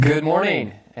Good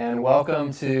morning, and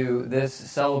welcome to this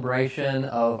celebration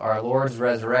of our Lord's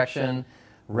resurrection,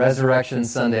 Resurrection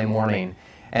Sunday morning,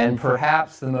 and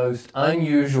perhaps the most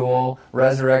unusual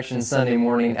Resurrection Sunday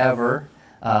morning ever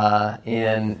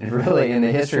in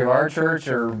the history of our church,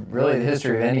 or really the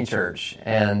history of any church.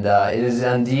 And it is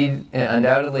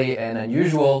undoubtedly an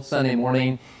unusual Sunday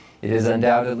morning. It is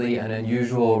undoubtedly an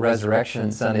unusual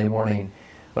Resurrection Sunday morning.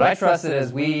 But I trust that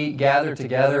as we gather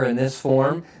together in this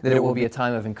form, that it will be a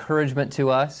time of encouragement to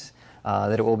us,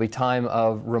 that it will be a time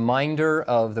of reminder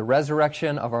of the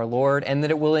resurrection of our Lord, and that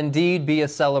it will indeed be a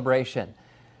celebration.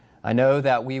 I know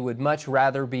that we would much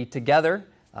rather be together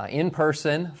in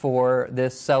person for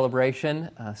this celebration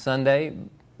Sunday,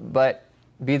 but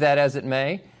be that as it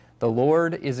may, the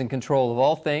Lord is in control of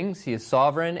all things. He is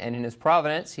sovereign, and in His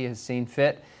providence, He has seen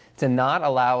fit to not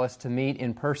allow us to meet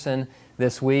in person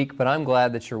this week, but I'm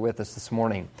glad that you're with us this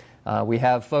morning. We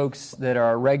have folks that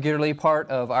are regularly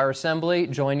part of our assembly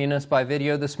joining us by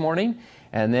video this morning,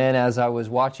 and then as I was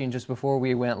watching just before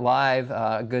we went live,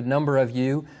 a good number of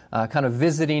you kind of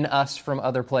visiting us from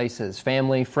other places,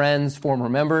 family, friends, former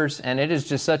members, and it is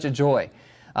just such a joy.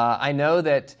 I know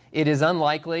that it is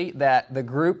unlikely that the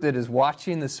group that is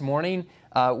watching this morning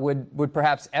would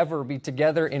perhaps ever be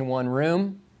together in one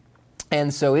room.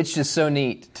 And so it's just so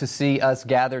neat to see us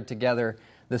gathered together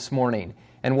this morning.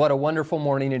 And what a wonderful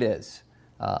morning it is.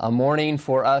 A morning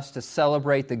for us to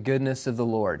celebrate the goodness of the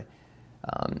Lord.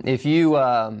 If you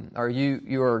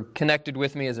are connected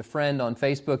with me as a friend on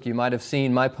Facebook, you might have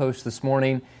seen my post this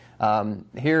morning.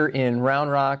 Here in Round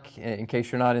Rock, in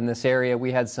case you're not in this area,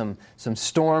 we had some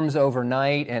storms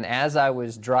overnight. And as I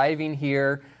was driving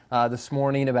here this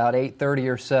morning, about 8:30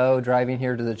 or so, driving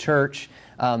here to the church,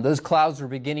 those clouds were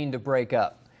beginning to break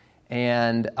up.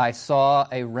 And I saw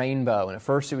a rainbow. And at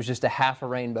first it was just a half a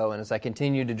rainbow. And as I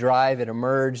continued to drive, it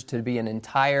emerged to be an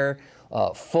entire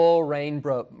full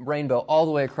rainbow all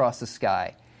the way across the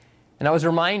sky. And I was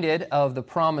reminded of the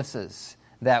promises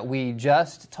that we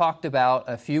just talked about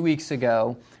a few weeks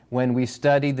ago when we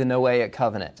studied the Noahic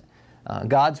covenant.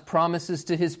 God's promises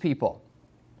to His people.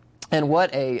 And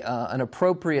what an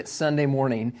appropriate Sunday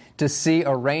morning to see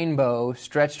a rainbow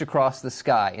stretched across the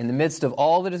sky in the midst of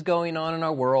all that is going on in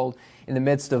our world, in the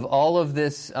midst of all of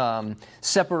this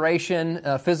separation,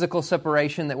 physical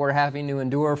separation that we're having to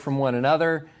endure from one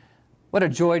another. What a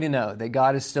joy to know that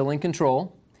God is still in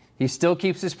control. He still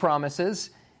keeps His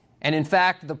promises. And in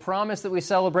fact, the promise that we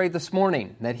celebrate this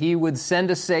morning, that He would send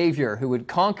a Savior who would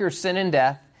conquer sin and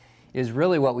death, is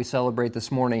really what we celebrate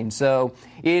this morning. So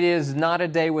it is not a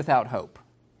day without hope.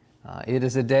 It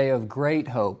is a day of great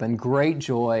hope and great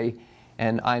joy,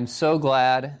 and I'm so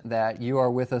glad that you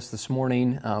are with us this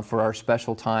morning for our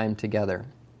special time together.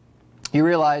 You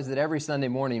realize that every Sunday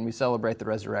morning we celebrate the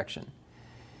resurrection.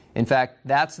 In fact,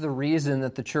 that's the reason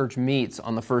that the church meets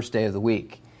on the first day of the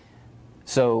week.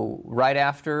 So right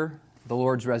after the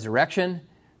Lord's resurrection,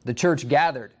 the church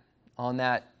gathered on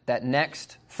that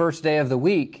next first day of the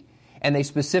week, and they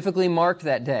specifically marked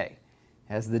that day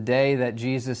as the day that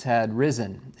Jesus had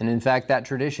risen. And in fact, that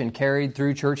tradition carried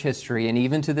through church history, and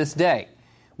even to this day,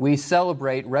 we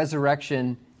celebrate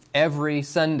resurrection every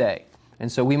Sunday.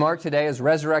 And so we mark today as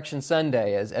Resurrection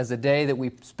Sunday, as a day that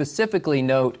we specifically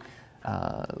note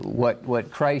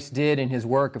what Christ did in His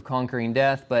work of conquering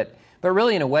death, but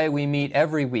really in a way we meet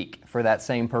every week for that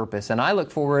same purpose. And I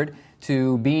look forward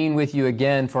to being with you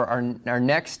again for our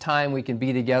next time we can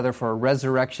be together for a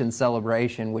resurrection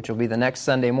celebration, which will be the next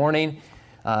Sunday morning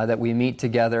that we meet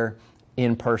together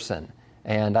in person.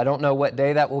 And I don't know what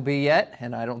day that will be yet,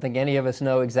 and I don't think any of us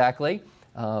know exactly,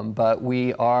 but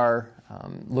we are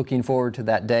looking forward to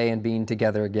that day and being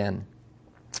together again.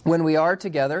 When we are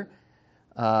together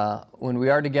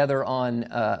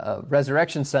on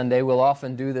Resurrection Sunday, we'll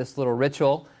often do this little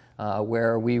ritual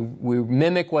where we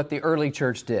mimic what the early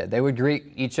church did. They would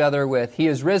greet each other with, "He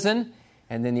is risen,"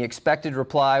 and then the expected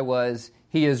reply was,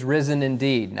 "He is risen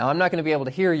indeed." Now, I'm not going to be able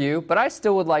to hear you, but I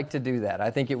still would like to do that.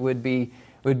 I think it would be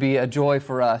a joy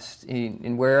for us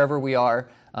in wherever we are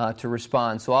to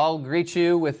respond. So I'll greet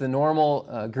you with the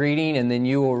normal greeting, and then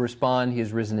you will respond, "He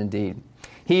is risen indeed."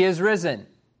 He is risen.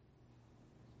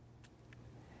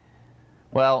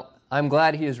 Well, I'm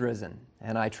glad He is risen.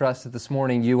 And I trust that this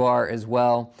morning you are as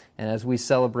well. And as we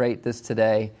celebrate this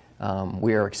today,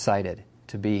 we are excited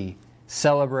to be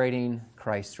celebrating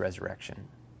Christ's resurrection.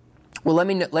 Well, let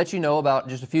me let you know about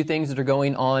just a few things that are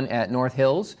going on at North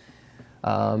Hills,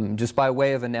 just by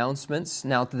way of announcements.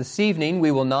 Now, this evening,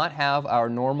 we will not have our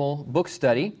normal book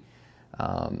study.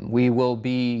 We will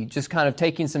be just kind of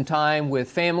taking some time with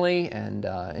family and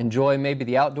enjoy maybe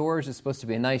the outdoors. It's supposed to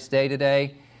be a nice day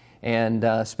today.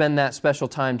 and spend that special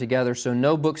time together. So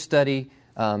no book study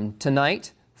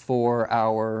tonight for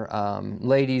our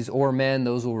ladies or men.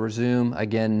 Those will resume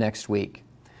again next week.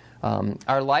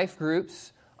 Our life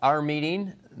groups are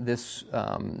meeting this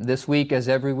week as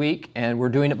every week, and we're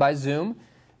doing it by Zoom.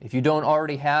 If you don't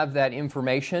already have that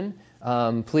information,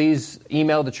 please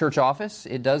email the church office.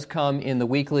 It does come in the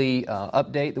weekly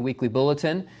update, the weekly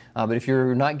bulletin. But if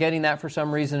you're not getting that for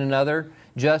some reason or another,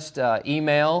 just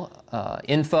email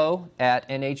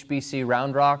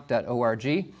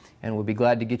info@nhbcroundrock.org, and we'll be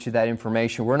glad to get you that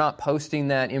information. We're not posting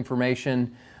that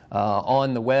information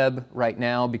on the web right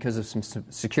now because of some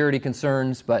security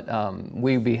concerns, but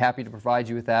we'd be happy to provide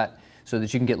you with that so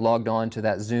that you can get logged on to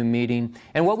that Zoom meeting.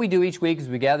 And what we do each week is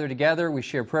we gather together, we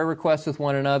share prayer requests with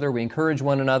one another, we encourage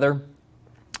one another,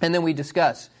 and then we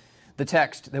discuss the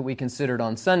text that we considered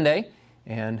on Sunday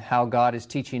and how God is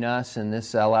teaching us, and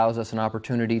this allows us an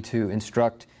opportunity to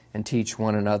instruct and teach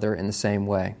one another in the same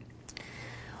way.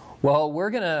 Well, we're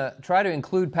going to try to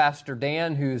include Pastor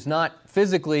Dan, who's not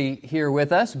physically here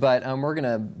with us, but we're going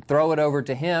to throw it over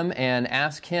to him and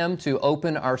ask him to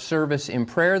open our service in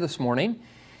prayer this morning.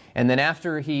 And then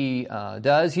after he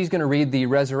does, he's going to read the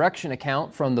resurrection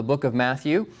account from the book of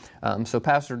Matthew. So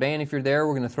Pastor Dan, if you're there,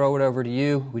 we're going to throw it over to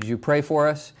you. Would you pray for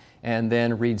us and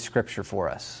then read Scripture for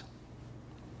us?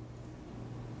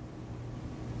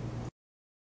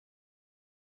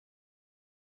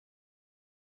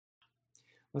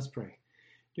 Let's pray.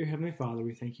 Dear Heavenly Father,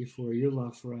 we thank you for your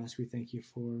love for us. We thank you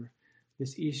for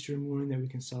this Easter morning that we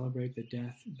can celebrate the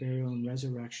death, burial, and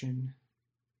resurrection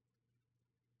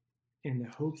and the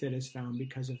hope that is found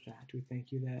because of that. We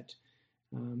thank you that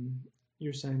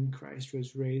your Son Christ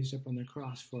was raised up on the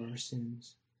cross for our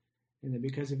sins, and that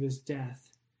because of his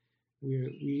death,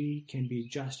 we can be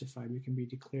justified, we can be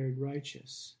declared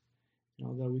righteous. And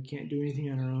although we can't do anything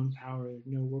on our own power,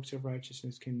 no works of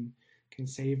righteousness can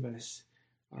save us.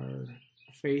 Our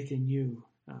faith in you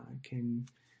can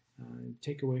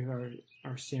take away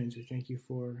our sins. We thank you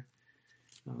for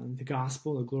the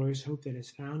gospel, the glorious hope that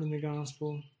is found in the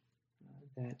gospel,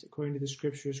 that according to the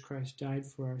Scriptures, Christ died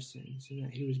for our sins, and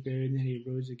that he was buried and that he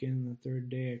rose again on the third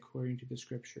day according to the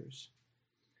Scriptures.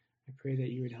 I pray that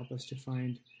you would help us to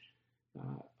find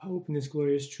hope in this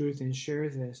glorious truth and share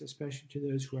this, especially to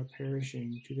those who are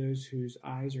perishing, to those whose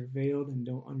eyes are veiled and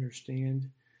don't understand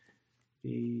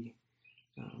the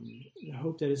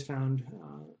hope that is found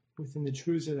within the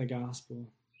truths of the gospel.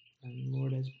 And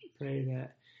Lord, I pray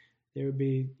that there would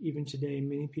be, even today,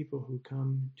 many people who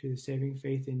come to the saving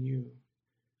faith in you,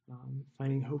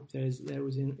 finding hope that is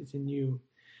in you,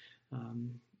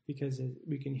 because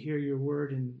we can hear your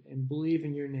word and believe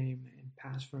in your name and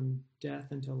pass from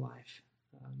death into life,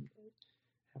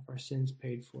 have our sins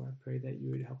paid for. I pray that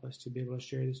you would help us to be able to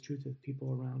share this truth with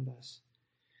people around us.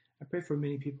 I pray for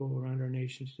many people around our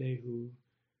nation today who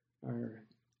are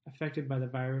affected by the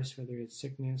virus, whether it's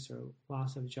sickness or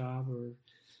loss of job or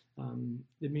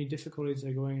the many difficulties that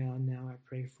are going on now. I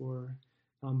pray for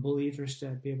believers to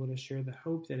be able to share the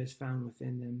hope that is found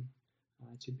within them,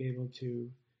 to be able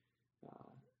to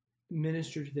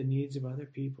minister to the needs of other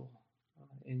people,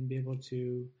 and be able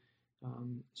to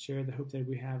share the hope that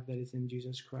we have that is in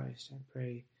Jesus Christ. I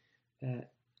pray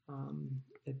that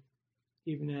that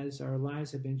even as our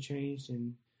lives have been changed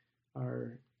and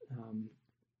our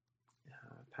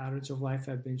patterns of life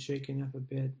have been shaken up a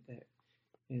bit,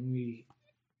 and we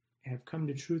have come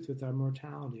to truth with our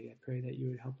mortality, I pray that you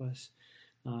would help us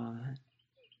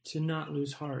to not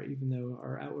lose heart, even though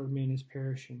our outward man is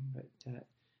perishing, but that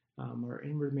our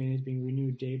inward man is being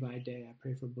renewed day by day. I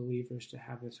pray for believers to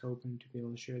have this hope and to be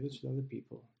able to share this with other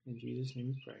people. In Jesus'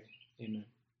 name we pray. Amen.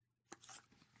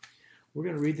 We're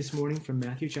going to read this morning from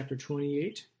Matthew chapter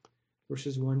 28,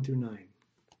 verses 1 through 9.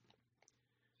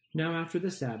 Now after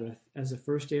the Sabbath, as the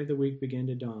first day of the week began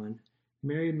to dawn,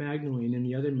 Mary Magdalene and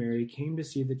the other Mary came to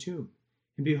see the tomb.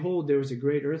 And behold, there was a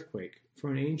great earthquake,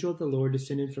 for an angel of the Lord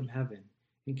descended from heaven,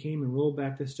 and came and rolled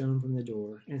back the stone from the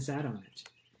door, and sat on it.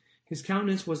 His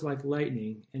countenance was like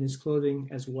lightning, and his clothing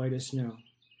as white as snow.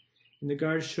 And the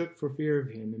guards shook for fear of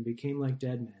him, and became like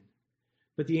dead men.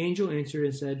 But the angel answered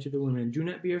and said to the women, Do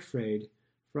not be afraid,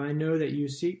 for I know that you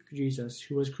seek Jesus,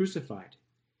 who was crucified.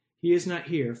 He is not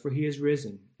here, for he is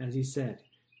risen, as he said.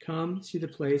 Come, see the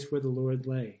place where the Lord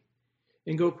lay.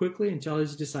 And go quickly and tell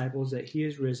his disciples that he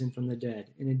is risen from the dead.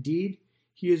 And indeed,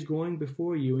 he is going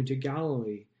before you into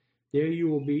Galilee. There you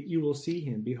will see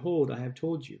him. Behold, I have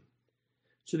told you.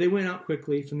 So they went out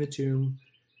quickly from the tomb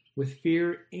with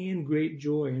fear and great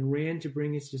joy, and ran to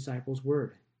bring his disciples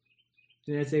word.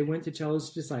 And as they went to tell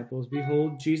his disciples,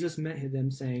 behold, Jesus met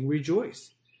them, saying,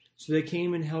 Rejoice! So they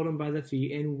came and held him by the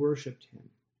feet and worshipped him.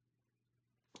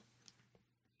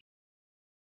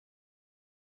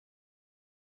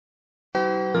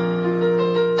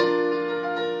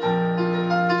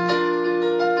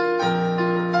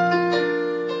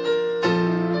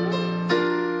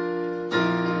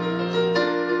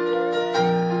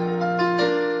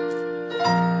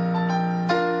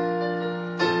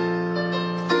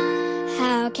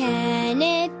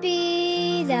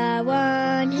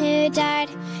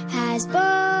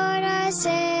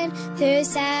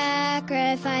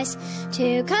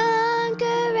 to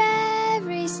conquer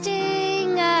every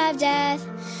sting of death.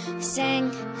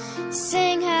 Sing,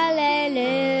 sing hallelujah.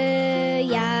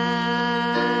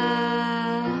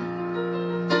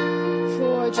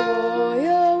 For joy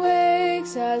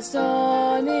awakes as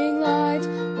dawning light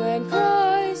when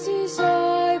Christ's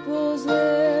disciples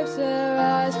lift their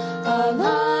eyes. A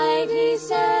light he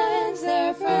stands,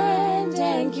 their friend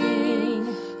and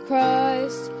King.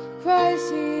 Christ,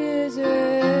 Christ, he is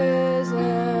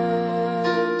risen.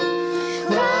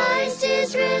 Christ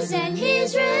is risen,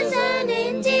 he's risen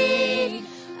indeed.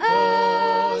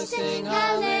 Oh, sing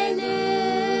hallelujah.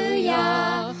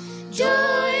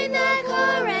 Join the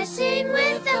chorus, sing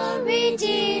with the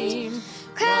redeemed.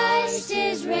 Christ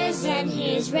is risen,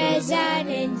 he's risen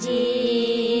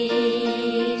indeed.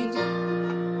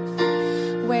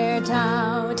 Where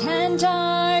doubt and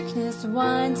darkness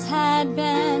once had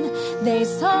been, they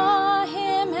saw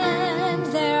him and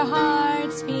their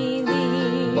hearts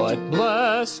believed. But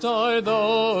blessed are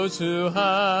those who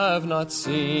have not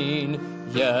seen,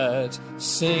 yet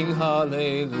sing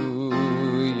hallelujah.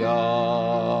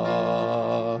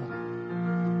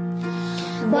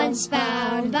 Once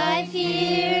bound by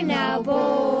fear, now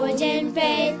bold in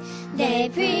faith, they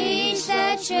preach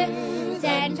the truth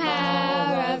and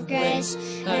power of grace,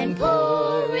 and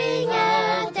pouring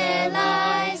out their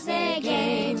lives they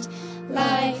gained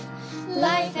life,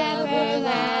 life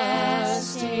everlasting.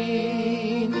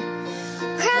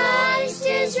 Christ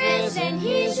is risen,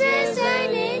 he's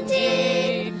risen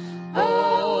indeed.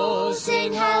 Oh,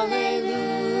 sing hallelujah.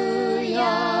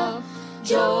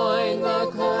 Join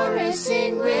the chorus,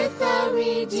 sing with the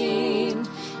redeemed.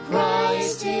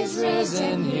 Christ is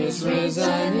risen, he's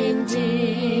risen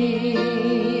indeed.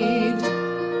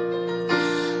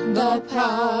 The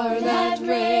power that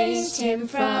raised him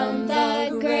from the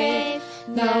grave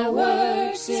now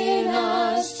works in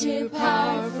us to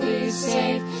powerfully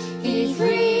save. He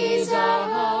frees our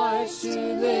hearts to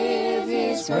live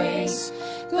his grace.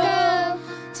 Go,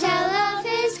 tell of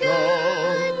his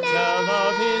goodness. Tell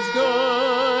of his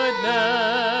goodness.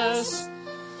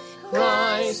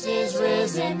 Christ is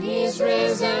risen, he's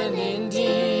risen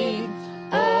indeed.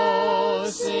 Oh,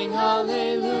 sing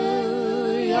hallelujah.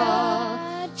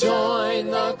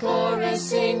 Join the chorus,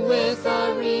 sing with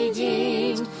the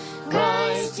redeemed.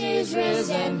 Christ is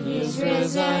risen, he's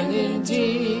risen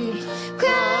indeed.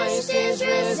 Christ is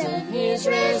risen, he's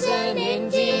risen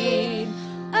indeed.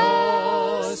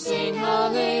 Oh, sing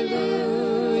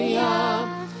hallelujah.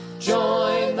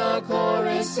 Join the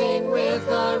chorus, sing with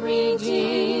the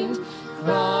redeemed.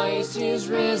 Christ is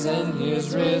risen, he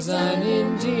is risen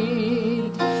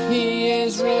indeed. He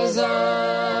is risen. He's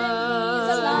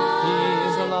alive.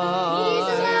 He's alive. He's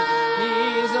alive.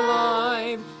 He's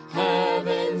alive.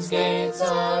 Heaven's gates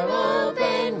are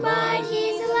open wide.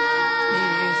 He's alive.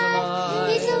 He's alive.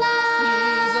 He's alive.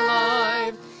 He's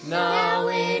alive. Now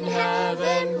in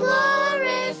heaven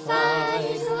glorified.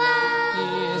 He's alive.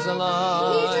 He's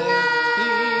alive. He's alive.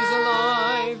 He's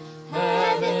alive.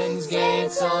 Heaven's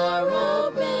gates are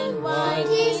open wide.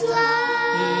 He's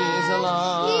alive. He's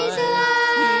alive. He's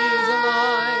alive. He's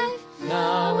alive.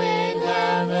 Now in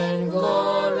heaven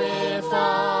glorified.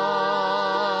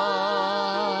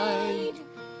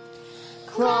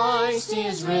 Christ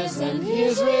is risen. He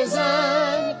is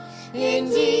risen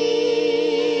indeed.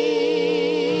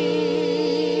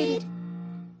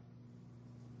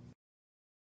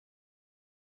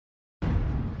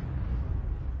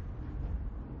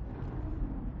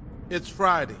 It's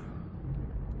Friday.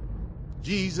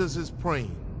 Jesus is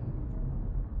praying.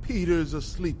 Peter's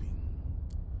asleep.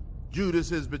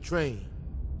 Judas is betraying.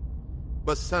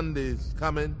 But Sunday's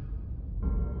coming.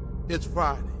 It's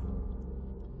Friday.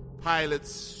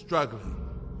 Pilate's struggling.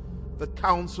 The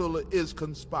council is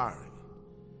conspiring.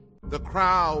 The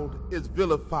crowd is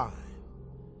vilifying.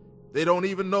 They don't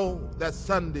even know that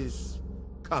Sunday's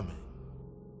coming.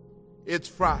 It's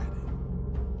Friday.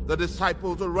 The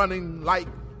disciples are running like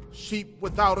sheep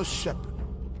without a shepherd.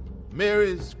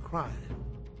 Mary's crying.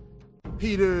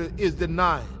 Peter is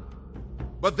denying.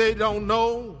 But they don't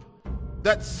know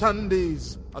that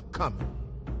Sundays are coming.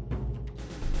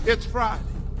 It's Friday.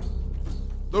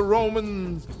 The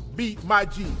Romans beat my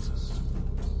Jesus.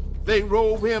 They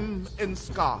robe him in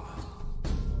scarlet.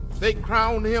 They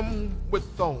crown him with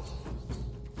thorns.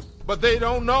 But they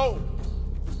don't know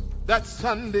that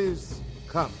Sunday's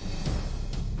coming.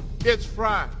 It's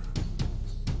Friday.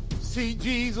 See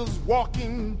Jesus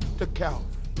walking to Calvary.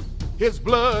 His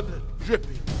blood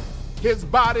dripping. His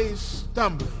body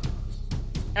stumbling.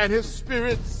 And his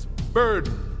spirit's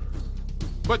burdened.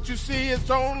 But you see, it's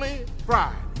only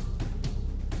Friday.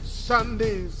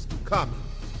 Sunday's coming.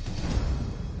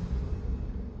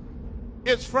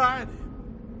 It's Friday.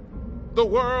 The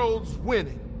world's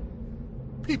winning.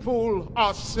 People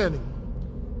are sinning.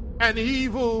 And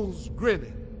evil's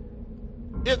grinning.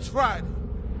 It's Friday.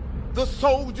 The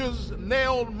soldiers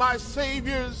nailed my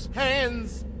Savior's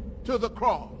hands to the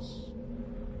cross.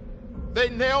 They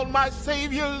nailed my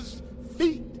Savior's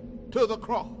feet to the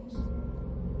cross.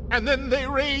 And then they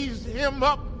raised him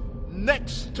up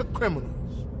next to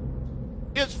criminals.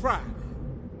 It's Friday.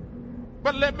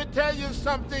 But let me tell you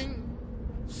something.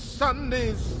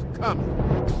 Sunday's coming.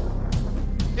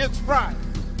 It's Friday.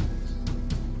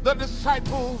 The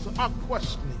disciples are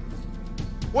questioning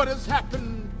what has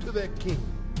happened to their king.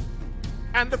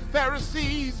 And the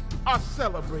Pharisees are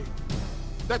celebrating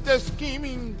that their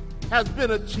scheming has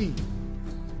been achieved.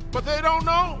 But they don't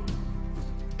know.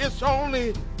 It's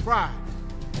only Friday.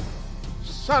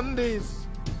 Sunday's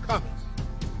coming.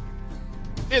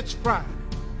 It's Friday.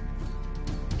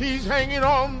 He's hanging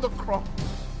on the cross,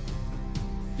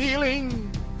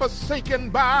 feeling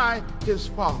forsaken by his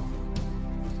Father,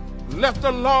 left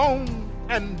alone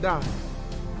and dying.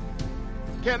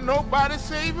 Can nobody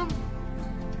save him?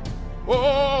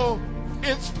 Oh,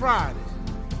 it's Friday,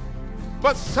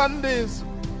 but Sunday's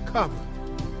coming.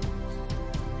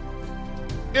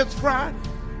 It's Friday.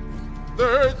 The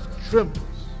earth trembles.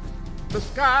 The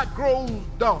sky grows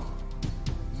dark.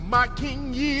 My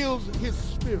King yields his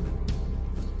spirit.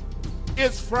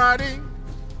 It's Friday.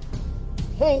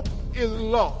 Hope is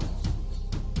lost.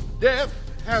 Death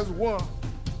has won.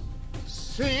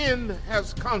 Sin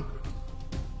has conquered.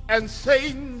 And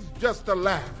Satan's just a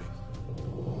laughing.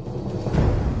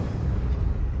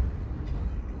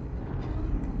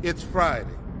 It's Friday.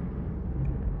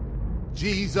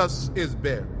 Jesus is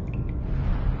buried.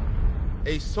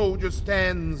 A soldier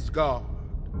stands guard,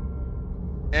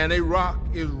 and a rock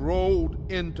is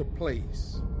rolled into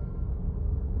place.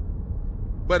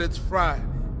 But it's Friday.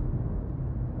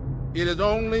 It is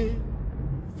only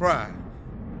Friday.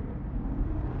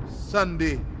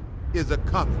 Sunday is a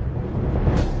coming.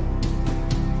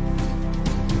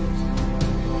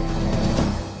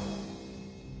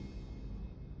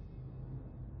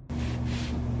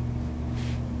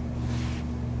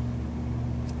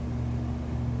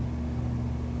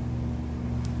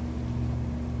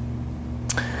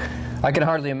 I can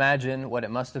hardly imagine what it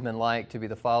must have been like to be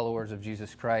the followers of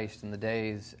Jesus Christ in the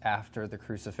days after the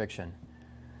crucifixion.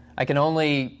 I can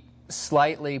only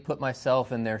slightly put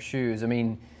myself in their shoes. I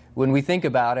mean, when we think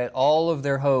about it, all of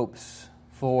their hopes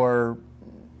for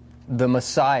the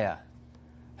Messiah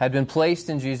had been placed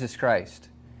in Jesus Christ.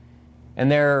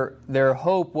 And their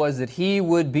hope was that he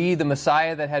would be the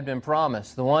Messiah that had been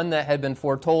promised, the one that had been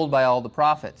foretold by all the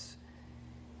prophets.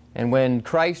 And when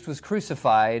Christ was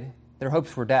crucified, their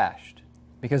hopes were dashed,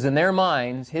 because in their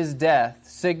minds, his death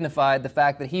signified the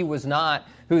fact that he was not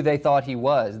who they thought he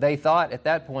was. They thought at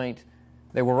that point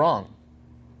they were wrong.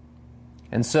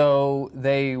 And so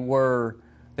they were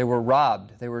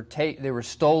robbed. They were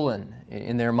stolen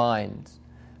in their minds.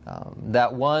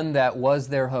 That one that was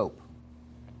their hope.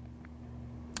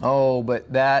 Oh,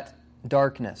 but that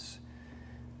darkness,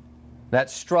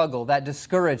 that struggle, that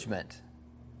discouragement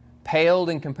paled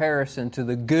in comparison to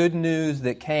the good news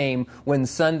that came when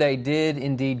Sunday did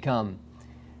indeed come,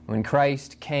 when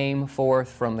Christ came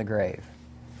forth from the grave.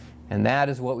 And that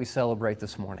is what we celebrate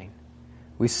this morning.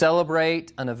 We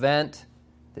celebrate an event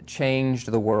that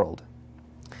changed the world.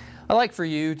 I'd like for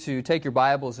you to take your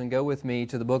Bibles and go with me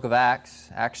to the book of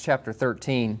Acts, Acts chapter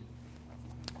 13.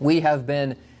 We have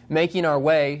been making our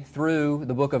way through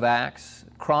the book of Acts,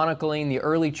 chronicling the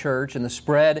early church and the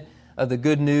spread of the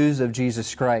good news of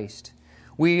Jesus Christ.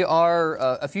 We are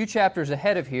a few chapters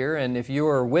ahead of here, and if you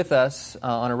are with us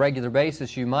on a regular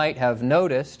basis, you might have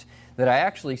noticed that I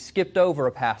actually skipped over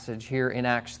a passage here in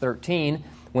Acts 13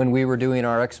 when we were doing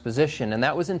our exposition, and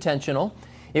that was intentional.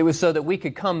 It was so that we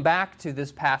could come back to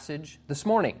this passage this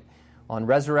morning on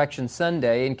Resurrection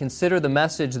Sunday and consider the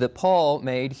message that Paul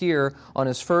made here on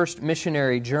his first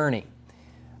missionary journey.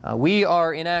 We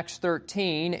are in Acts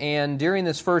 13, and during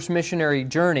this first missionary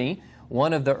journey,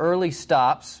 one of the early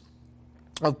stops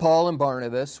of Paul and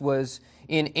Barnabas was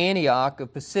in Antioch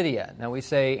of Pisidia. Now we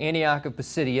say Antioch of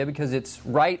Pisidia because it's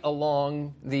right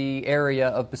along the area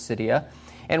of Pisidia,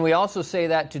 and we also say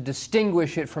that to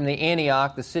distinguish it from the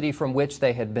Antioch, the city from which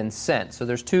they had been sent. So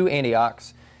there's two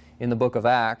Antiochs in the book of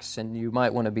Acts, and you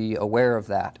might want to be aware of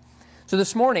that. So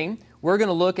this morning, we're going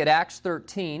to look at Acts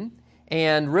 13,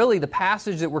 and really the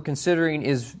passage that we're considering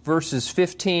is verses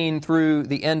 15 through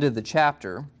the end of the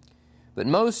chapter. But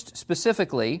most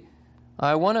specifically,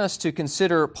 I want us to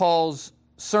consider Paul's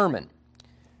sermon.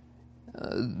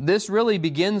 This really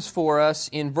begins for us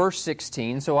in verse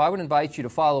 16, so I would invite you to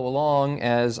follow along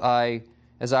as I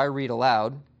as I read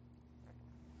aloud.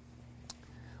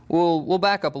 We'll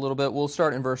back up a little bit. We'll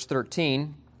start in verse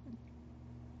 13,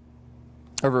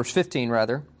 or verse 15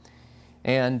 rather,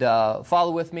 and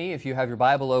follow with me if you have your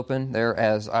Bible open there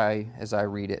as I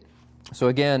read it. So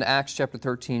again, Acts chapter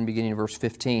 13, beginning of verse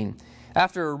 15.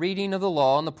 After a reading of the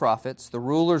law and the prophets, the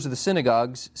rulers of the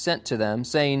synagogues sent to them,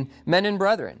 saying, Men and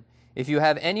brethren, if you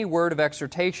have any word of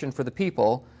exhortation for the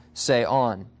people, say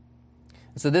on.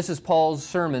 So this is Paul's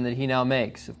sermon that he now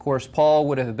makes. Of course, Paul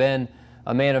would have been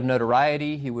a man of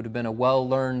notoriety. He would have been a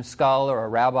well-learned scholar, a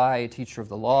rabbi, a teacher of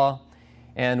the law.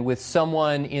 And with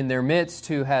someone in their midst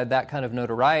who had that kind of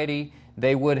notoriety,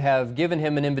 they would have given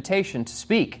him an invitation to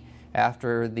speak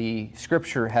after the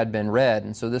Scripture had been read.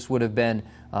 And so this would have been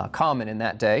common in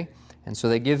that day. And so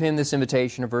they give him this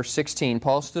invitation. In verse 16,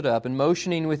 Paul stood up, and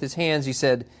motioning with his hands, he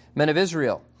said, Men of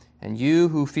Israel, and you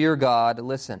who fear God,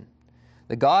 listen.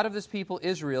 The God of this people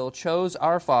Israel chose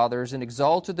our fathers and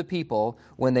exalted the people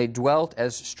when they dwelt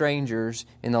as strangers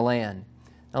in the land.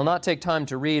 I'll not take time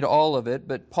to read all of it,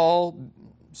 but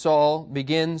Saul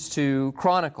begins to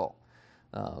chronicle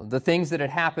the things that had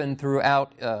happened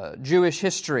throughout Jewish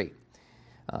history.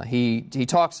 He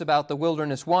talks about the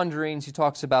wilderness wanderings, he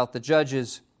talks about the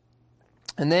judges,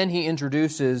 and then he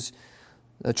introduces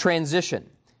a transition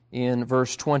in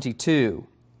verse 22.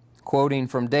 Quoting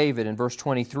from David in verse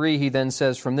 23, he then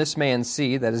says, From this man's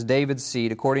seed, that is David's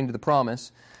seed, according to the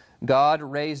promise, God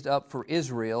raised up for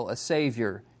Israel a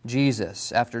Savior,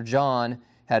 Jesus, after John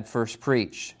had first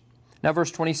preached. Now verse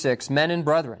 26, Men and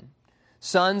brethren,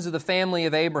 sons of the family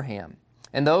of Abraham,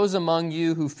 and those among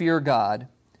you who fear God,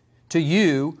 to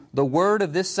you the word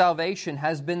of this salvation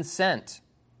has been sent.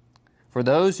 For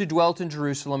those who dwelt in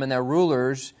Jerusalem and their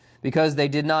rulers, because they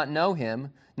did not know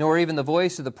him, nor even the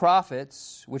voice of the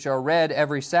prophets, which are read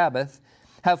every Sabbath,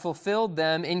 have fulfilled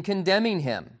them in condemning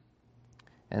him.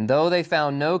 And though they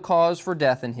found no cause for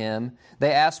death in him,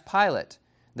 they asked Pilate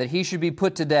that he should be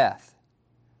put to death.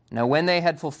 Now when they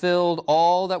had fulfilled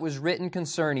all that was written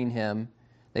concerning him,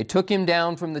 they took him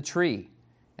down from the tree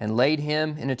and laid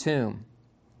him in a tomb.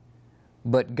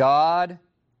 But God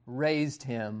raised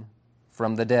him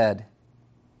from the dead.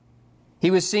 He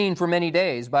was seen for many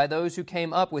days by those who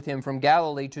came up with him from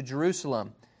Galilee to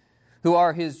Jerusalem, who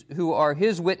are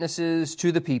his witnesses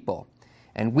to the people.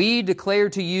 And we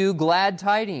declare to you glad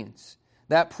tidings.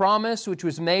 That promise which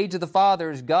was made to the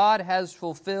fathers, God has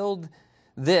fulfilled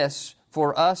this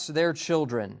for us, their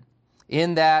children,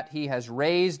 in that he has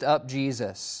raised up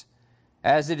Jesus.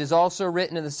 As it is also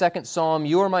written in the second psalm,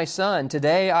 You are my son,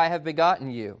 today I have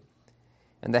begotten you.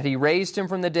 And that he raised him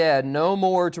from the dead, no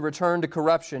more to return to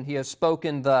corruption. He has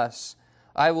spoken thus,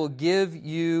 I will give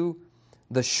you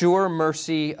the sure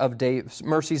mercies of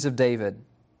David.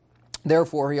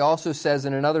 Therefore, he also says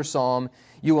in another psalm,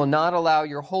 You will not allow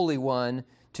your Holy One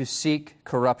to seek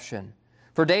corruption.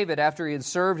 For David, after he had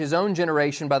served his own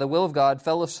generation by the will of God,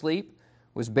 fell asleep,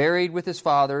 was buried with his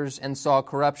fathers, and saw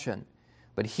corruption.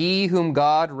 But he whom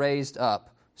God raised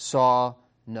up saw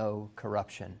no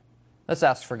corruption. Let's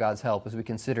ask for God's help as we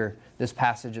consider this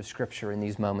passage of Scripture in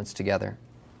these moments together.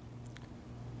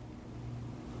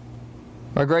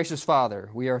 Our gracious Father,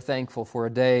 we are thankful for a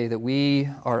day that we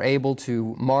are able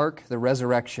to mark the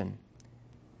resurrection.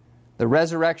 The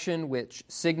resurrection which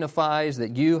signifies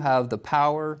that you have the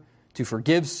power to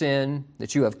forgive sin,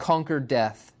 that you have conquered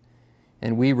death,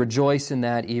 and we rejoice in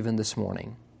that even this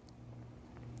morning.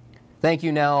 Thank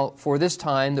you now for this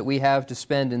time that we have to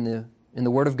spend in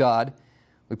the Word of God.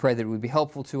 We pray that it would be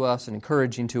helpful to us and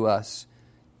encouraging to us.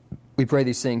 We pray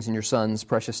these things in your Son's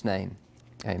precious name.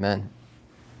 Amen.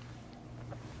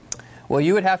 Well,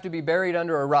 you would have to be buried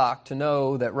under a rock to not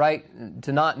know that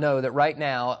right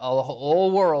now the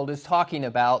whole world is talking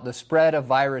about the spread of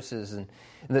viruses and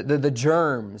the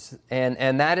germs,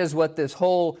 and that is what this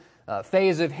whole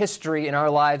phase of history in our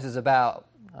lives is about.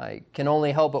 I can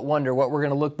only help but wonder what we're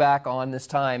going to look back on this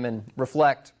time and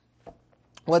reflect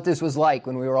what this was like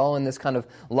when we were all in this kind of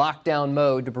lockdown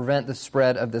mode to prevent the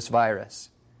spread of this virus.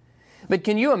 But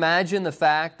can you imagine the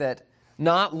fact that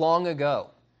not long ago,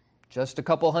 just a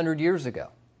couple hundred years ago,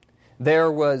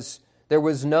 there was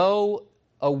no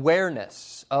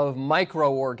awareness of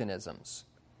microorganisms,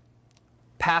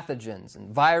 pathogens and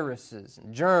viruses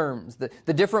and germs,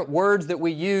 the different words that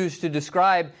we use to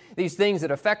describe these things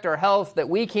that affect our health that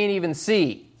we can't even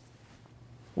see,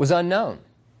 was unknown.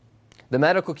 The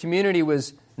medical community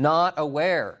was not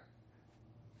aware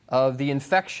of the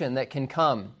infection that can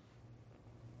come.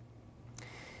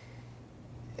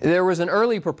 There was an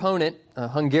early proponent, a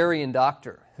Hungarian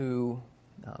doctor, who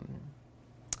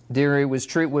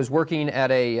was working at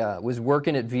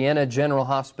Vienna General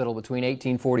Hospital between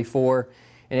 1844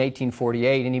 in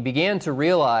 1848, and he began to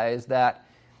realize that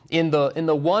in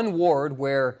the one ward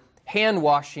where hand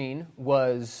washing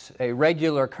was a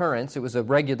regular occurrence, it was a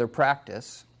regular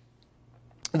practice,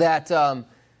 that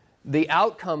the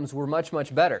outcomes were much,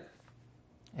 much better.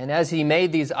 And as he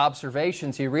made these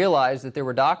observations, he realized that there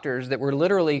were doctors that were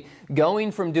literally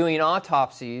going from doing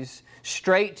autopsies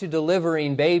straight to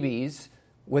delivering babies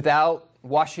without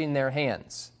washing their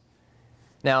hands.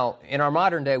 Now, in our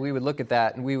modern day, we would look at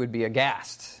that and we would be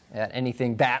aghast at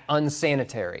anything that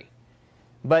unsanitary.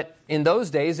 But in those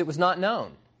days, it was not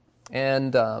known.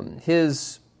 And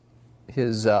his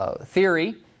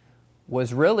theory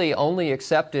was really only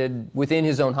accepted within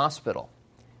his own hospital.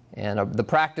 And the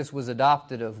practice was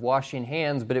adopted of washing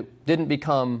hands, but it didn't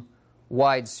become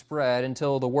widespread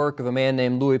until the work of a man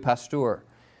named Louis Pasteur,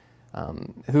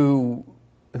 who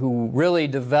really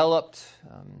developed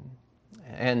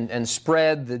and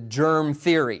spread the germ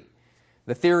theory,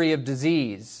 the theory of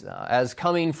disease as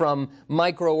coming from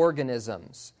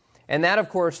microorganisms. And that, of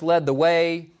course, led the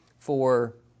way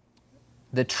for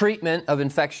the treatment of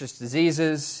infectious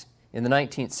diseases in the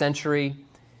 19th century.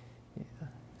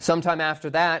 Sometime after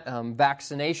that,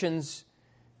 vaccinations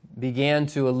began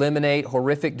to eliminate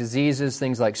horrific diseases,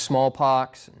 things like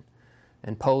smallpox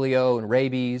and polio and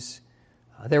rabies.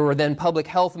 There were then public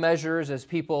health measures as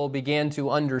people began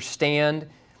to understand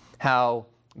how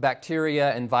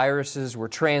bacteria and viruses were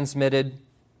transmitted.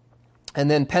 And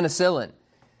then penicillin,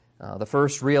 the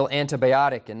first real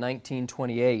antibiotic in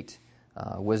 1928,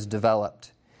 was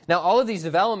developed. Now, all of these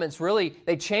developments really,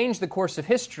 they changed the course of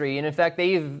history, and in fact,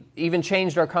 they've even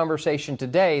changed our conversation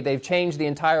today. They've changed the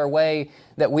entire way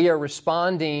that we are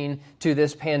responding to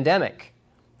this pandemic.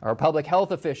 Our public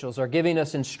health officials are giving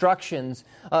us instructions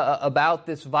about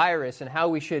this virus and how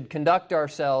we should conduct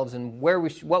ourselves and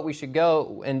what we should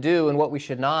go and do and what we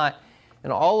should not.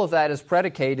 And all of that is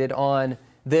predicated on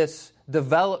this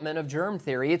development of germ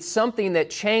theory. It's something that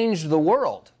changed the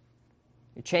world.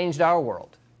 It changed our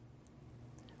world.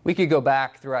 We could go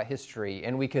back throughout history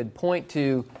and we could point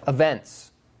to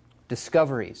events,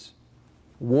 discoveries,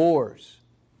 wars,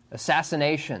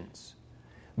 assassinations,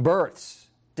 births,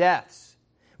 deaths.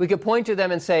 We could point to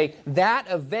them and say, that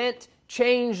event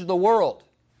changed the world.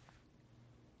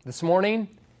 This morning,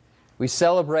 we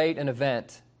celebrate an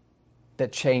event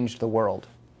that changed the world,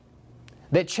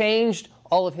 that changed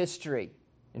all of history.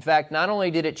 In fact, not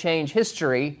only did it change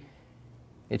history,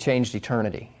 it changed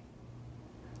eternity.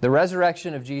 The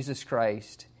resurrection of Jesus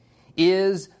Christ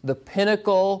is the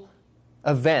pinnacle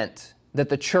event that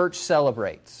the church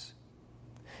celebrates.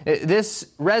 This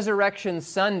Resurrection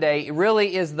Sunday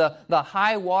really is the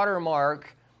high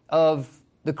watermark of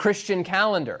the Christian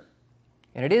calendar.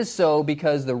 And it is so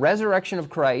because the resurrection of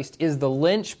Christ is the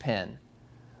linchpin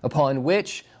upon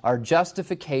which our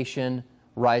justification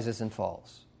rises and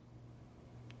falls.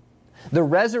 The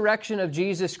resurrection of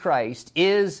Jesus Christ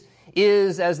is,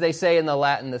 as they say in the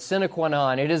Latin, the sine qua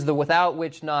non. It is the without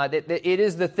which not. It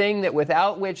is the thing that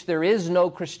without which there is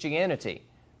no Christianity.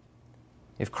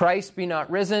 If Christ be not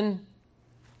risen,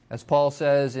 as Paul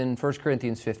says in 1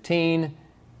 Corinthians 15,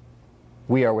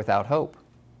 we are without hope.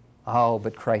 Oh,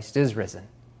 but Christ is risen.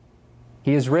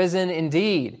 He is risen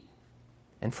indeed.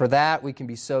 And for that we can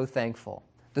be so thankful.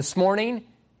 This morning,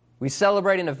 we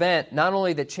celebrate an event not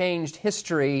only that changed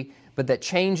history, but that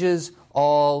changes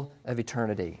all of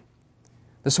eternity.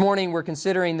 This morning we're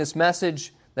considering this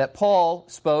message that Paul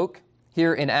spoke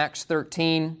here in Acts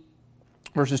 13,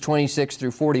 verses 26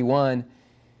 through 41.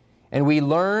 And we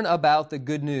learn about the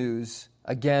good news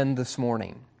again this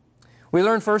morning. We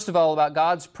learn first of all about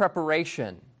God's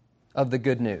preparation of the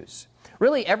good news.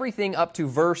 Really, everything up to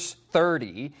verse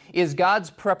 30 is God's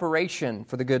preparation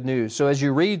for the good news. So as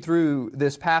you read through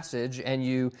this passage and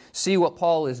you see what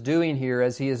Paul is doing here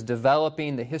as he is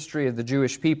developing the history of the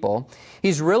Jewish people,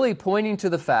 he's really pointing to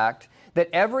the fact that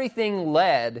everything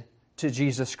led to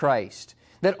Jesus Christ.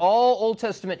 That all Old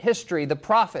Testament history, the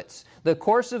prophets, the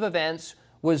course of events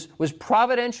was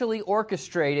providentially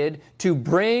orchestrated to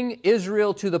bring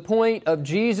Israel to the point of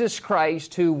Jesus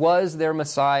Christ, who was their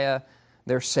Messiah,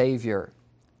 their Savior.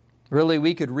 Really,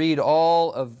 we could read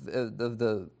all of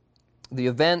the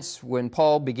events when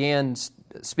Paul began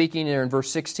speaking there in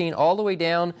verse 16, all the way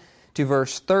down to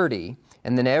verse 30,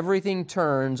 and then everything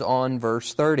turns on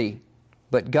verse 30.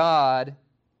 But God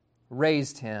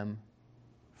raised him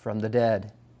from the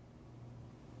dead.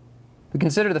 We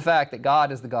consider the fact that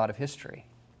God is the God of history.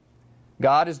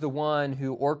 God is the one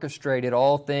who orchestrated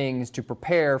all things to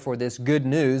prepare for this good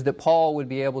news that Paul would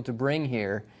be able to bring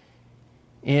here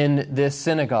in this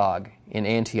synagogue in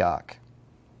Antioch.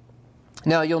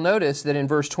 Now, you'll notice that in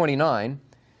verse 29,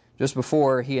 just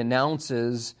before he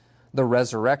announces the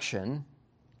resurrection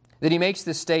that he makes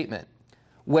this statement.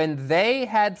 When they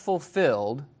had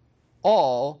fulfilled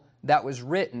all that was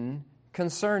written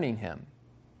concerning him.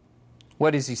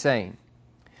 What is he saying?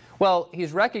 Well,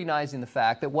 he's recognizing the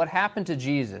fact that what happened to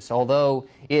Jesus, although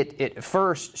it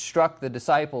first struck the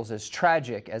disciples as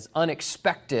tragic, as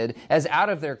unexpected, as out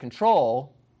of their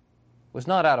control, was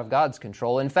not out of God's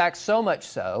control. In fact, so much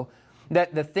so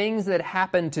that the things that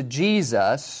happened to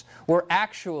Jesus were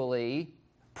actually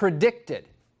predicted.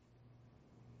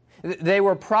 They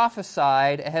were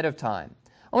prophesied ahead of time.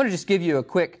 I want to just give you a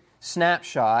quick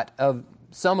snapshot of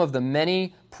some of the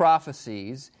many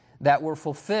prophecies that were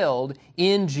fulfilled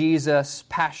in Jesus'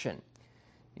 passion,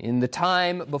 in the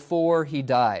time before he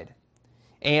died,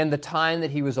 and the time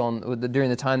that he was during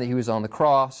the time that he was on the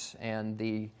cross, and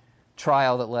the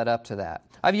trial that led up to that.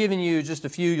 I've given you just a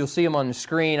few. You'll see them on the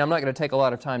screen. I'm not going to take a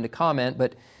lot of time to comment,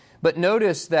 but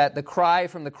notice that the cry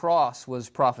from the cross was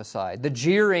prophesied. The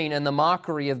jeering and the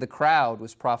mockery of the crowd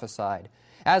was prophesied,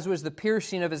 as was the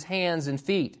piercing of his hands and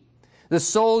feet, the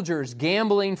soldiers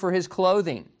gambling for his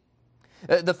clothing.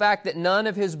 The fact that none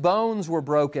of his bones were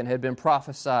broken had been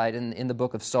prophesied in the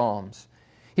book of Psalms.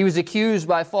 He was accused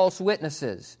by false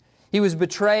witnesses. He was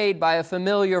betrayed by a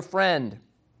familiar friend.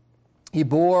 He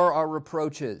bore our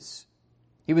reproaches.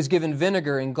 He was given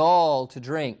vinegar and gall to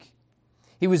drink.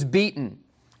 He was beaten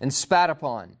and spat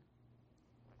upon.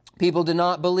 People did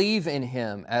not believe in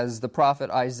him, as the prophet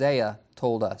Isaiah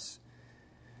told us.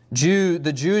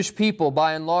 The Jewish people,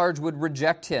 by and large, would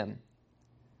reject him.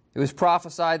 It was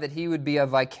prophesied that he would be a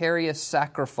vicarious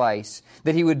sacrifice,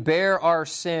 that he would bear our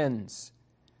sins,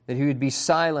 that he would be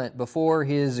silent before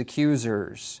his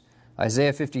accusers.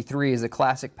 Isaiah 53 is a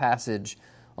classic passage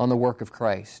on the work of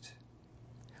Christ.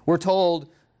 We're told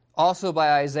also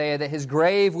by Isaiah that his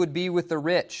grave would be with the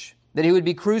rich, that he would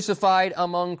be crucified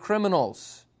among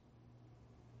criminals.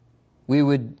 He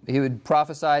would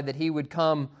prophesy that he would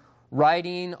come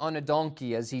riding on a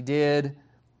donkey, as he did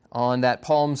on that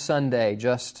Palm Sunday,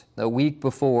 just a week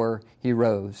before he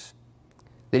rose.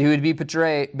 That he would be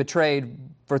betrayed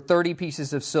for 30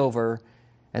 pieces of silver,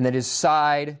 and that his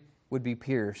side would be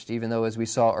pierced, even though, as we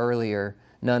saw earlier,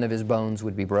 none of his bones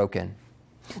would be broken.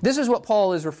 This is what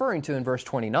Paul is referring to in verse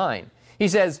 29. He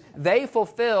says, they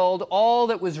fulfilled all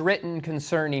that was written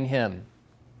concerning him.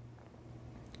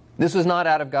 This was not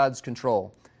out of God's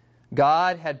control.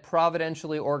 God had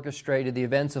providentially orchestrated the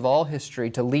events of all history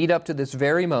to lead up to this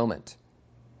very moment.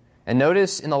 And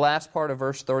notice in the last part of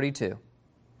verse 32.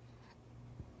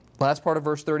 Last part of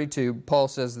verse 32, Paul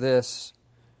says this,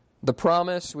 the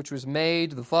promise which was made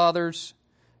to the fathers,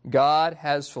 God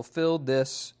has fulfilled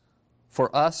this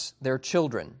for us, their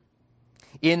children,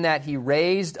 in that he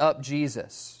raised up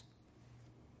Jesus.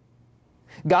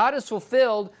 God has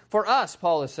fulfilled for us,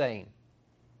 Paul is saying.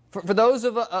 For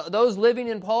those living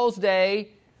in Paul's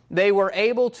day, they were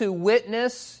able to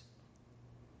witness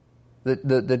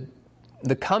the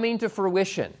coming to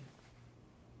fruition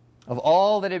of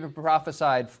all that had been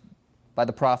prophesied by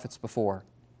the prophets before.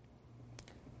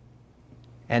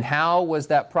 And how was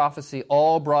that prophecy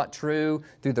all brought true?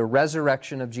 Through the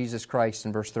resurrection of Jesus Christ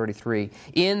in verse 33.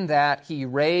 In that he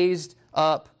raised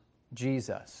up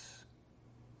Jesus.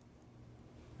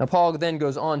 Now Paul then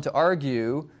goes on to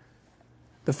argue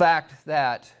the fact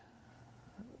that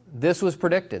this was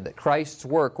predicted, that Christ's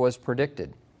work was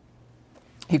predicted.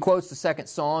 He quotes the second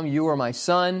Psalm, you are my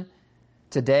son,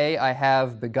 today I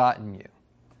have begotten you.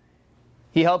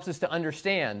 He helps us to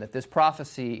understand that this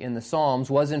prophecy in the Psalms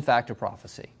was in fact a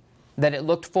prophecy, that it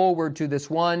looked forward to this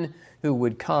one who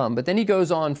would come. But then he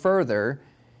goes on further,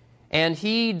 and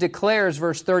he declares,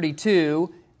 verse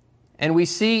 32, and we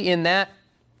see in that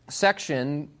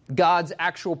section God's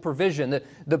actual provision.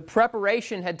 The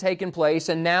preparation had taken place,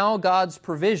 and now God's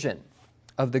provision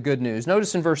of the good news.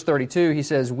 Notice in verse 32, he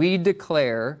says, we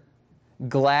declare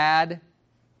glad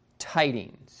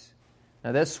tidings.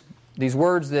 Now these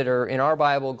words that are in our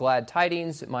Bible, glad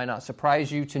tidings, it might not surprise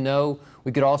you to know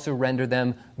we could also render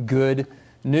them good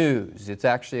news. It's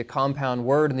actually a compound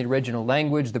word in the original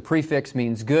language. The prefix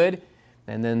means good,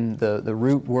 and then the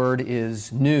root word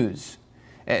is news.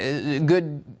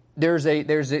 Good. There's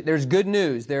good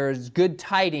news. There's good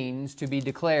tidings to be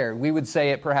declared. We would say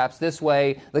it perhaps this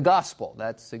way, the gospel.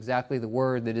 That's exactly the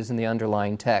word that is in the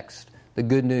underlying text. The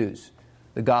good news,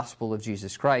 the gospel of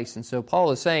Jesus Christ. And so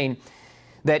Paul is saying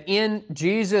that in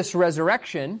Jesus'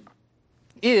 resurrection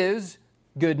is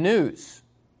good news.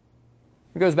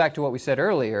 It goes back to what we said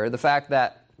earlier, the fact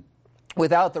that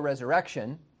without the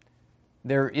resurrection,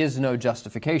 there is no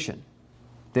justification.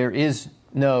 There is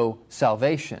no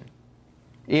salvation.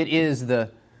 It is the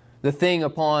thing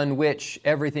upon which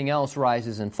everything else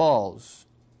rises and falls.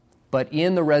 but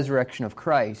in the resurrection of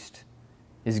Christ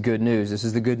is good news. This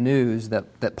is the good news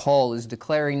that Paul is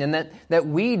declaring and that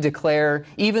we declare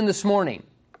even this morning.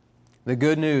 The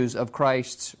good news of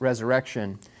Christ's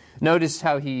resurrection. Notice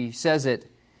how he says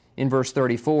it in verse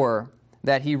 34,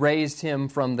 that he raised him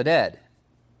from the dead,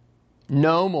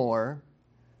 no more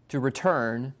to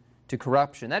return to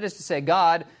corruption. That is to say,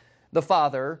 God the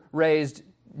Father raised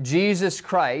Jesus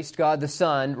Christ, God the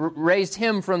Son, raised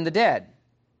him from the dead.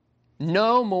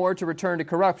 No more to return to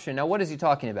corruption. Now, what is he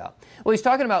talking about? Well, he's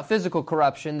talking about physical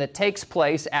corruption that takes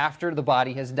place after the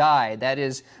body has died. That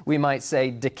is, we might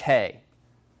say, decay.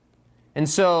 And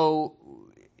so,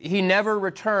 he never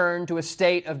returned to a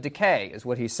state of decay, is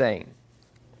what he's saying.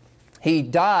 He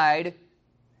died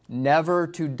never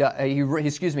to die. He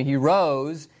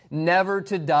rose never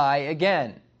to die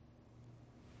again.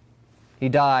 He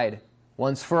died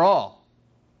once for all.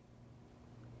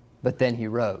 But then he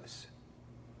rose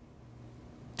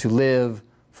to live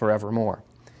forevermore.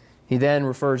 He then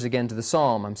refers again to the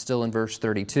psalm. I'm still in verse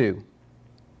 32.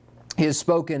 He has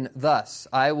spoken thus,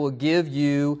 I will give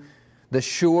you the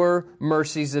sure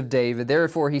mercies of David.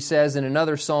 Therefore, he says in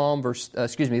another psalm, verse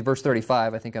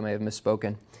 35, I think I may have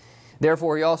misspoken.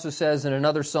 Therefore, he also says in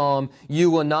another psalm,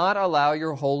 you will not allow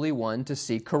your Holy One to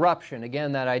see corruption.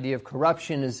 Again, that idea of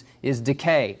corruption is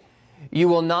decay. You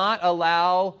will not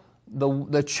allow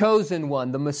the chosen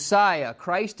one, the Messiah,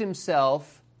 Christ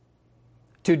himself,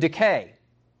 to decay,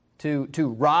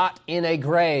 to rot in a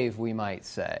grave, we might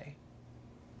say.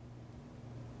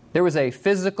 There was a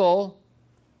physical,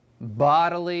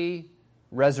 bodily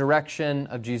resurrection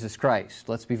of Jesus Christ.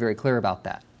 Let's be very clear about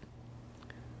that.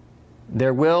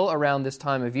 There will, around this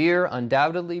time of year,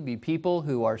 undoubtedly be people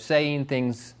who are saying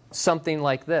things something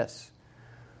like this.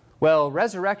 Well,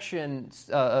 Resurrection,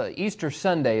 Easter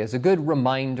Sunday is a good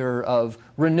reminder of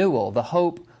renewal, the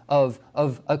hope of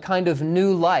a kind of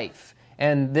new life.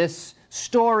 And this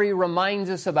story reminds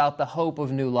us about the hope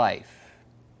of new life.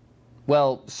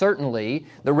 Well, certainly,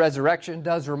 the resurrection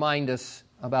does remind us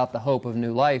about the hope of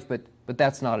new life, but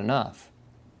that's not enough.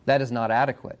 That is not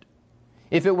adequate.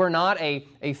 If it were not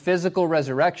a physical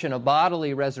resurrection, a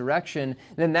bodily resurrection,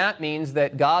 then that means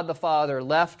that God the Father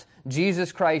left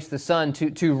Jesus Christ the Son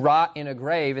to rot in a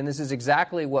grave, and this is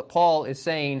exactly what Paul is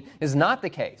saying is not the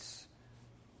case.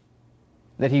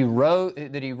 That he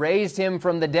raised him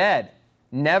from the dead,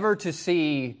 never to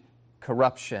see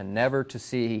corruption, never to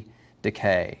see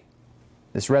decay.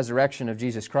 This resurrection of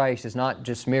Jesus Christ is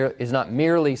not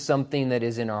merely something that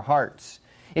is in our hearts.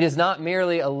 It is not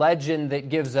merely a legend that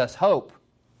gives us hope.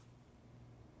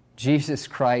 Jesus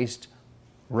Christ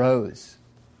rose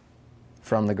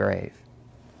from the grave.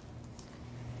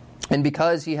 And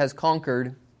because he has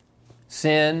conquered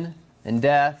sin and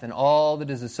death and all that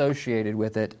is associated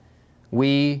with it,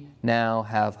 we now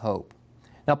have hope.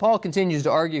 Now, Paul continues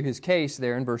to argue his case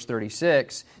there in verse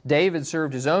 36. David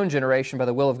served his own generation by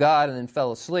the will of God and then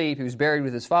fell asleep. He was buried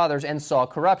with his fathers and saw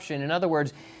corruption. In other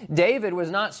words, David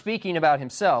was not speaking about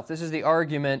himself. This is the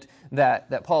argument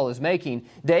that Paul is making.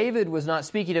 David was not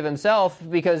speaking of himself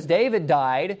because David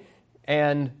died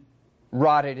and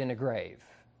rotted in a grave.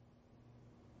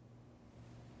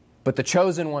 But the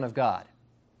chosen one of God,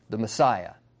 the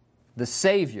Messiah, the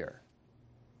Savior,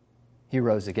 he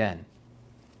rose again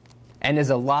and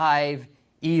is alive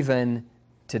even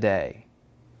today.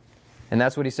 And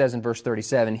that's what he says in verse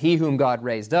 37. He whom God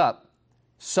raised up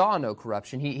saw no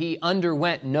corruption. He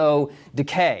underwent no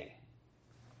decay.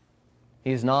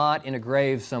 He is not in a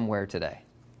grave somewhere today.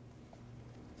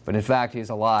 But in fact, he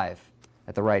is alive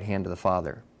at the right hand of the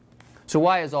Father. So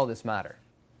why does all this matter?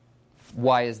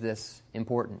 Why is this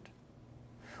important?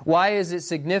 Why is it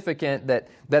significant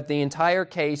that the entire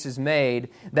case is made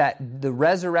that the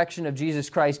resurrection of Jesus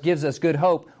Christ gives us good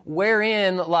hope?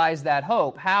 Wherein lies that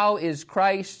hope? How is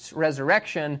Christ's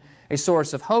resurrection a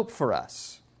source of hope for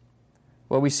us?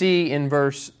 Well, we see in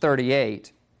verse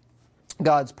 38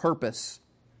 God's purpose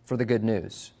for the good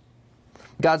news.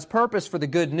 God's purpose for the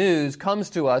good news comes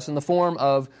to us in the form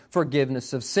of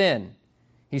forgiveness of sin.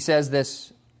 He says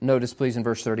this, notice please in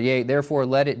verse 38, therefore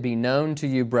let it be known to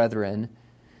you, brethren,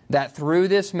 that through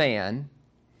this man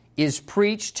is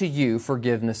preached to you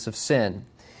forgiveness of sin.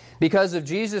 Because of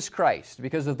Jesus Christ,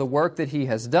 because of the work that he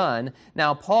has done,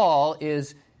 now Paul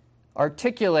is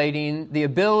articulating the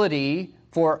ability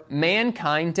for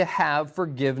mankind to have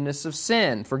forgiveness of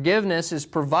sin. Forgiveness is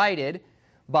provided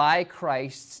by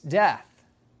Christ's death.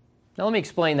 Now let me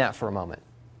explain that for a moment.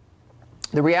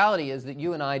 The reality is that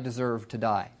you and I deserve to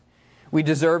die. We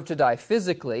deserve to die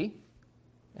physically,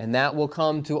 and that will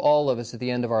come to all of us at the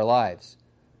end of our lives.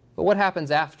 But what happens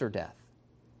after death?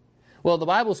 Well, the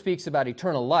Bible speaks about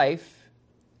eternal life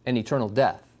and eternal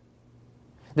death.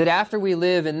 That after we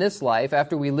live in this life,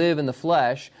 after we live in the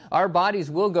flesh, our bodies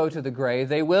will go to the grave.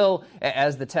 They will,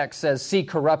 as the text says, see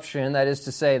corruption. That is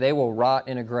to say, they will rot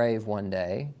in a grave one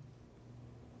day.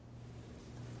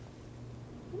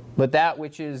 But that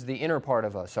which is the inner part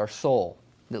of us, our soul,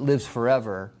 that lives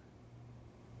forever,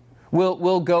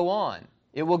 will go on.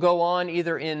 It will go on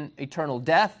either in eternal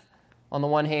death, on the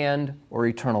one hand, or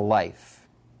eternal life.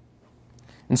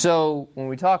 And so, when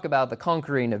we talk about the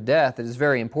conquering of death, it is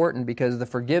very important because the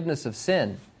forgiveness of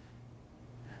sin,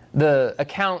 the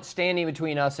account standing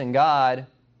between us and God,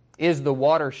 is the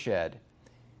watershed.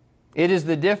 It is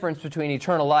the difference between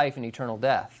eternal life and eternal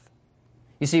death.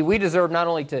 You see, we deserve not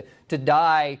only to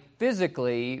die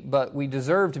physically, but we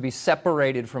deserve to be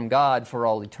separated from God for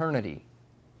all eternity.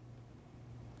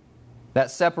 That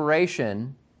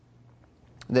separation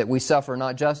that we suffer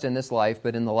not just in this life,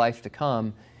 but in the life to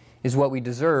come, is what we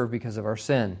deserve because of our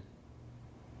sin.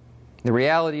 The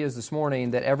reality is this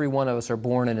morning that every one of us are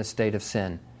born in a state of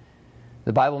sin.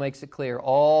 The Bible makes it clear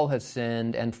all have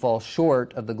sinned and fall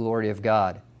short of the glory of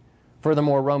God.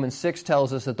 Furthermore, Romans 6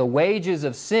 tells us that the wages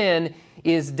of sin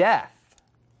is death.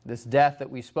 This death that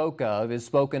we spoke of is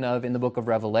spoken of in the book of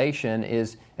Revelation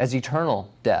is as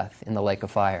eternal death in the lake of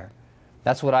fire.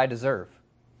 That's what I deserve.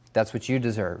 That's what you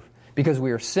deserve. Because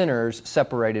we are sinners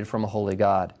separated from a holy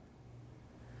God.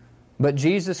 But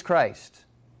Jesus Christ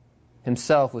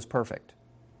Himself was perfect.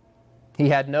 He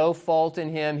had no fault in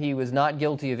Him. He was not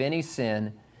guilty of any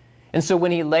sin. And so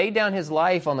when He laid down His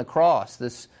life on the cross,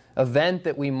 this event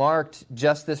that we marked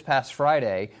just this past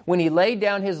Friday, when He laid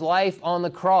down His life on the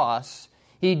cross,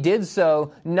 He did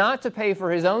so not to pay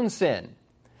for His own sin,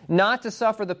 not to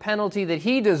suffer the penalty that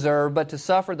He deserved, but to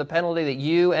suffer the penalty that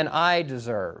you and I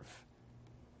deserve,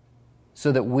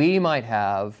 so that we might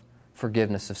have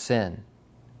forgiveness of sin.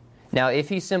 Now, if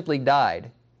He simply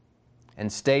died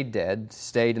and stayed dead,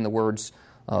 stayed in the words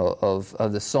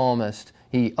of the psalmist,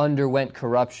 He underwent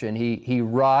corruption, he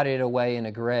rotted away in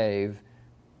a grave,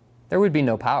 there would be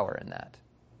no power in that.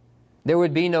 There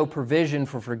would be no provision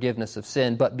for forgiveness of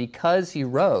sin. But because He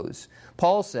rose,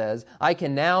 Paul says, I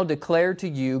can now declare to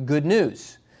you good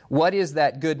news. What is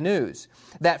that good news?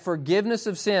 That forgiveness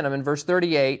of sin, I'm in verse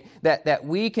 38, that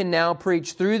we can now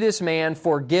preach through this man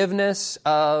forgiveness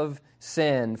of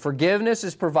sin. Forgiveness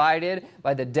is provided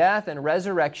by the death and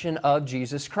resurrection of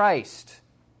Jesus Christ.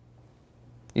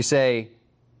 You say,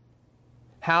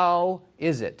 how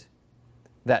is it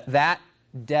that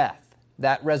death,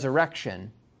 that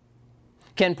resurrection,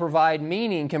 can provide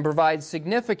meaning, can provide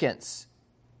significance,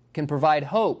 can provide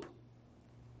hope,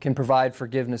 can provide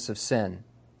forgiveness of sin?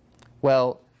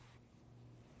 Well,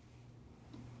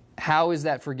 how is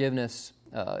that forgiveness,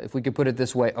 if we could put it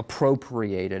this way,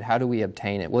 appropriated? How do we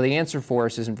obtain it? Well, the answer for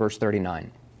us is in verse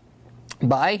 39.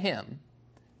 By Him,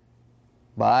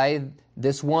 by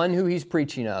this one who He's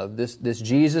preaching of, this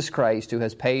Jesus Christ who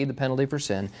has paid the penalty for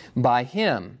sin, by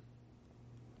Him,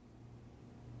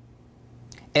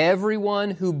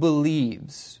 everyone who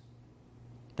believes.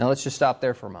 Now let's just stop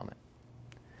there for a moment.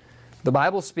 The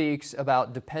Bible speaks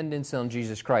about dependence on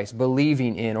Jesus Christ,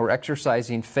 believing in or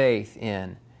exercising faith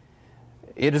in.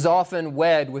 It is often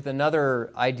wed with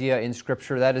another idea in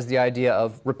Scripture, that is the idea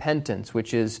of repentance,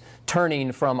 which is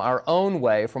turning from our own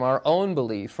way, from our own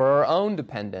belief, for our own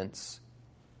dependence,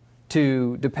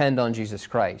 to depend on Jesus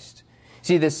Christ.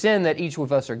 See, the sin that each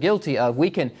of us are guilty of, we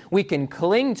can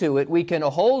cling to it, we can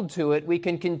hold to it, we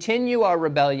can continue our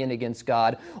rebellion against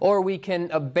God, or we can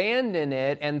abandon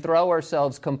it and throw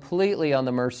ourselves completely on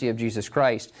the mercy of Jesus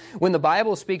Christ. When the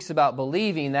Bible speaks about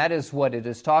believing, that is what it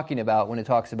is talking about when it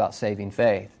talks about saving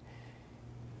faith.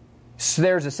 So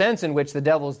there's a sense in which the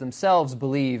devils themselves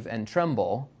believe and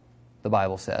tremble, the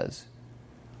Bible says.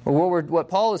 But what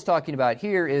Paul is talking about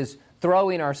here is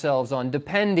throwing ourselves on,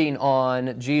 depending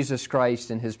on Jesus Christ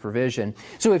and His provision.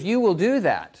 So if you will do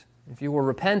that, if you will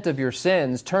repent of your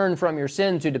sins, turn from your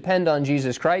sin to depend on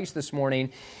Jesus Christ this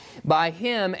morning, by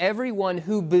Him, everyone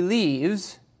who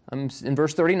believes, in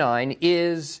verse 39,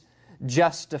 is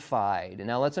justified. And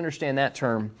now let's understand that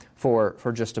term for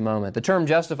just a moment. The term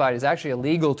justified is actually a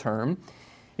legal term.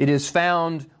 It is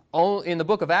found in the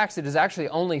book of Acts. It is actually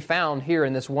only found here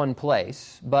in this one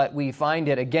place, but we find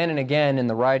it again and again in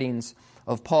the writings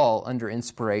of Paul under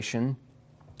inspiration.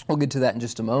 We'll get to that in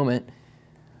just a moment.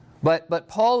 But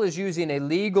Paul is using a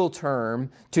legal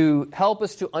term to help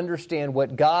us to understand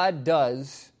what God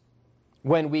does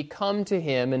when we come to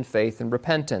Him in faith and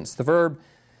repentance. The verb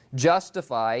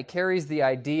justify carries the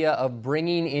idea of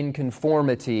bringing in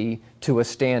conformity to a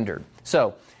standard.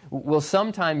 So, we'll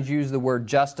sometimes use the word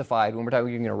justified when we're talking,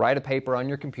 you're going to write a paper on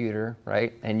your computer,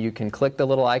 right? And you can click the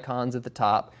little icons at the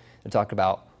top and talk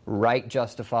about right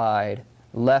justified,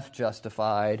 left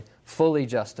justified, fully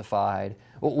justified.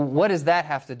 What does that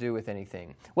have to do with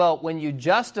anything? Well, when you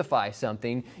justify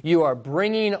something, you are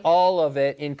bringing all of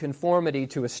it in conformity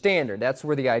to a standard. That's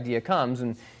where the idea comes.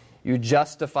 And you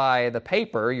justify the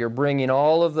paper, you're bringing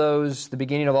all of those, the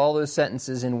beginning of all those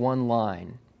sentences in one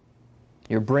line.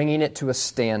 You're bringing it to a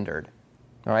standard.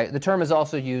 All right? The term is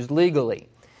also used legally.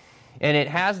 And it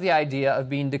has the idea of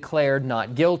being declared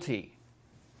not guilty.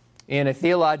 In a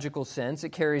theological sense, it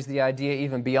carries the idea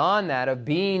even beyond that of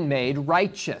being made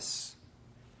righteous.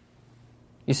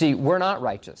 You see, we're not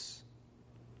righteous.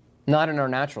 Not in our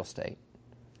natural state.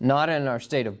 Not in our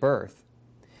state of birth.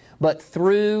 But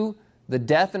through the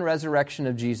death and resurrection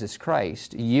of Jesus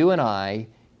Christ, you and I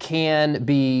can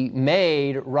be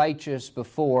made righteous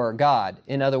before God.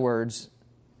 In other words,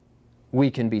 we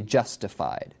can be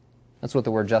justified. That's what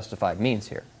the word justified means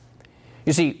here.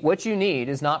 You see, what you need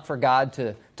is not for God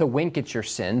to wink at your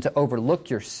sin, to overlook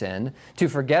your sin, to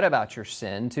forget about your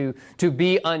sin, to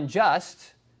be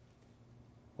unjust.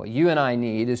 What you and I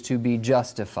need is to be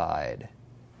justified,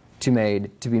 to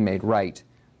be made right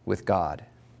with God.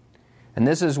 And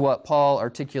this is what Paul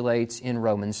articulates in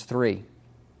Romans 3.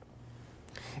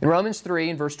 In Romans 3,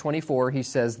 in verse 24, he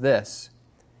says this,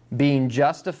 being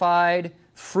justified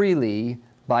freely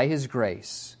by His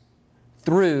grace,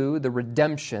 through the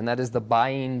redemption, that is the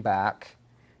buying back,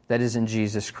 that is in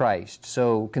Jesus Christ.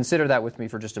 So consider that with me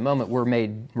for just a moment. We're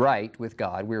made right with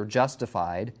God. We're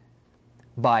justified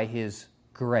by His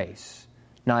grace.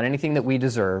 Not anything that we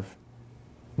deserve,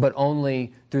 but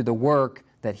only through the work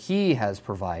that He has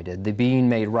provided. The being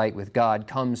made right with God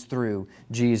comes through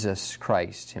Jesus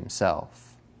Christ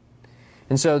Himself.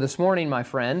 And so this morning, my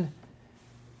friend,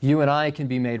 you and I can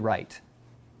be made right.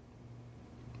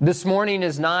 This morning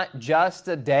is not just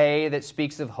a day that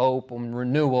speaks of hope and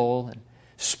renewal and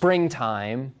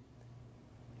springtime.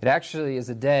 It actually is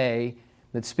a day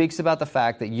that speaks about the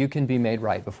fact that you can be made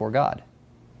right before God.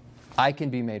 I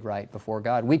can be made right before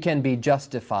God. We can be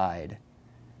justified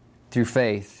through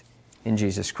faith in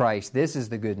Jesus Christ. This is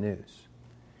the good news.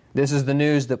 This is the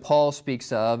news that Paul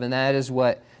speaks of, and that is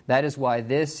why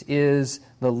this is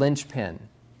the linchpin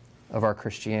of our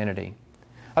Christianity.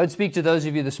 I would speak to those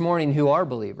of you this morning who are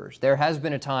believers. There has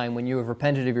been a time when you have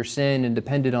repented of your sin and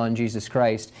depended on Jesus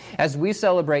Christ. As we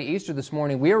celebrate Easter this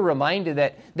morning, we are reminded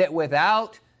that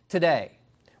without today,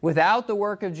 without the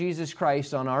work of Jesus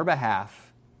Christ on our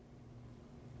behalf,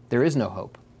 there is no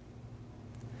hope.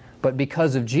 But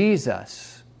because of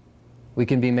Jesus, we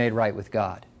can be made right with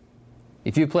God.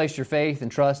 If you place your faith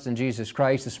and trust in Jesus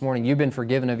Christ this morning, you've been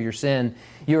forgiven of your sin.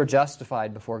 You are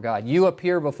justified before God. You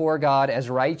appear before God as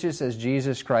righteous as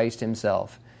Jesus Christ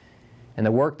Himself. And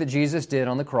the work that Jesus did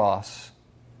on the cross,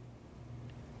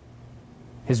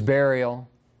 His burial,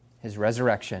 His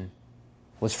resurrection,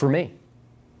 was for me.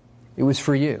 It was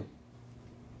for you.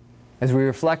 As we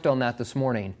reflect on that this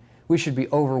morning, we should be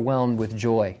overwhelmed with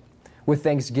joy, with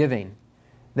thanksgiving,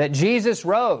 that Jesus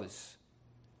rose,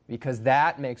 because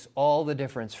that makes all the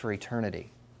difference for eternity.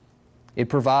 It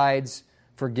provides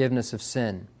forgiveness of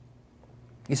sin.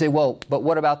 You say, well, but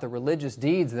what about the religious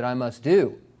deeds that I must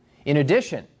do in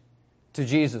addition to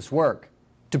Jesus' work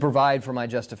to provide for my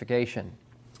justification?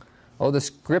 Oh, the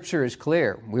Scripture is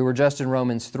clear. We were just in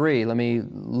Romans 3. Let me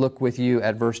look with you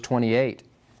at verse 28.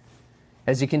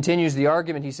 As he continues the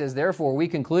argument, he says, therefore we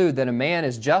conclude that a man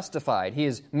is justified. He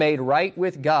is made right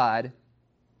with God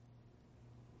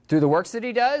through the works that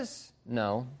he does?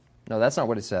 No, that's not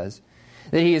what it says.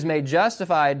 That he is made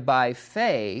justified by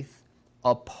faith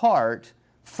apart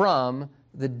from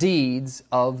the deeds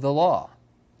of the law.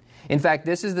 In fact,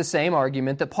 this is the same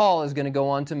argument that Paul is going to go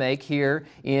on to make here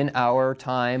in our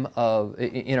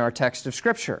text of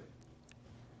Scripture.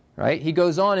 Right? He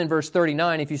goes on in verse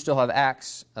 39, if you still have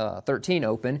Acts 13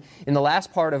 open. In the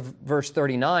last part of verse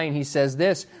 39, he says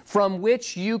this, from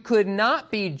which you could not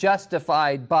be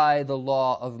justified by the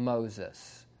law of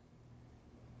Moses.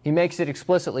 He makes it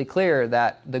explicitly clear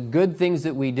that the good things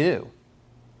that we do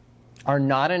are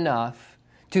not enough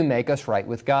to make us right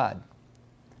with God.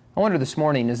 I wonder this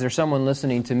morning, is there someone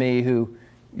listening to me who,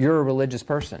 you're a religious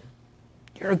person?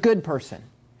 You're a good person.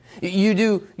 You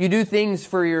do things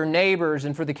for your neighbors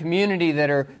and for the community that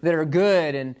are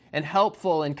good and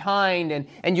helpful and kind,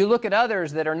 and you look at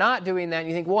others that are not doing that and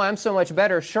you think, well, I'm so much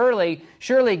better. Surely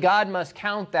God must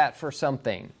count that for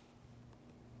something.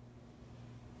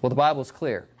 Well, the Bible's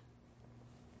clear.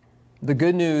 The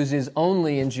good news is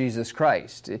only in Jesus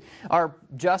Christ. Our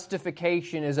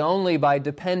justification is only by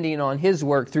depending on His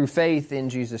work through faith in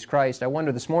Jesus Christ. I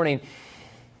wonder this morning,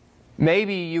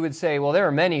 maybe you would say, well, there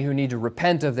are many who need to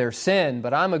repent of their sin,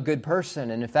 but I'm a good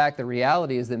person. And in fact, the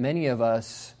reality is that many of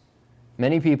us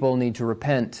Many people need to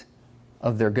repent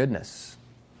of their goodness.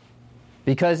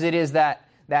 Because it is that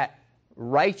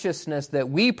righteousness that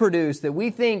we produce that we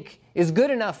think is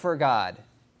good enough for God.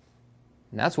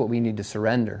 And that's what we need to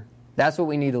surrender. That's what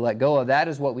we need to let go of. That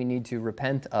is what we need to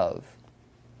repent of.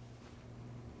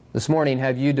 This morning,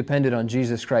 have you depended on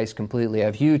Jesus Christ completely?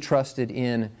 Have you trusted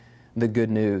in the good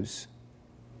news?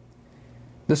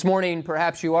 This morning,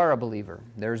 perhaps you are a believer.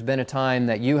 There's been a time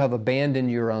that you have abandoned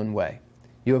your own way.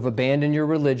 You have abandoned your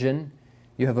religion.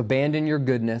 You have abandoned your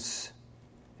goodness.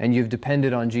 And you've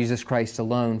depended on Jesus Christ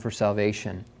alone for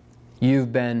salvation.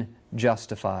 You've been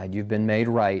justified. You've been made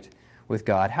right with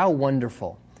God. How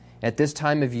wonderful at this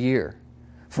time of year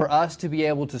for us to be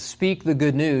able to speak the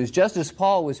good news, just as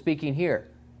Paul was speaking here,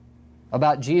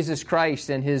 about Jesus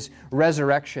Christ and His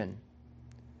resurrection.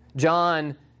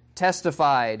 John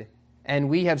testified, and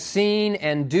we have seen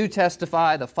and do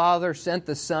testify, the Father sent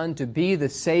the Son to be the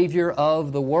Savior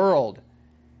of the world.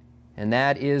 And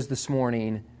that is this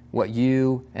morning what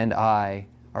you and I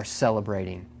are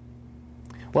celebrating.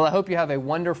 Well, I hope you have a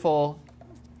wonderful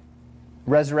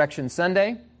Resurrection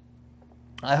Sunday.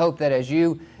 I hope that as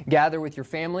you gather with your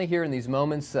family here in these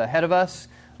moments ahead of us,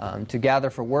 to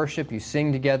gather for worship, you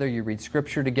sing together, you read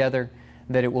Scripture together,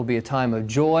 that it will be a time of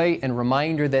joy and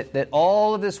reminder that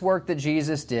all of this work that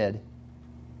Jesus did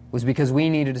was because we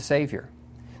needed a Savior.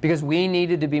 Because we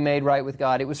needed to be made right with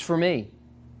God. It was for me.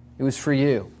 It was for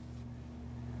you.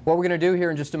 What we're going to do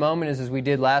here in just a moment is, as we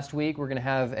did last week, we're going to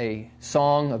have a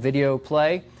song, a video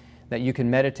play that you can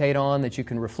meditate on, that you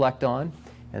can reflect on.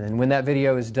 And then when that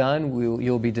video is done,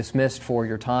 you'll be dismissed for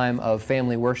your time of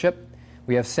family worship.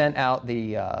 We have sent out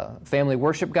the family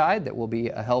worship guide that will be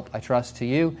a help, I trust, to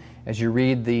you as you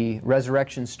read the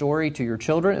resurrection story to your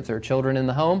children, if there are children in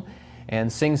the home,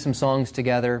 and sing some songs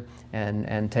together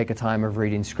and take a time of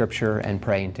reading Scripture and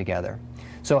praying together.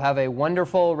 So have a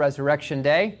wonderful Resurrection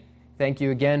Day. Thank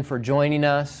you again for joining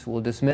us. We'll dismiss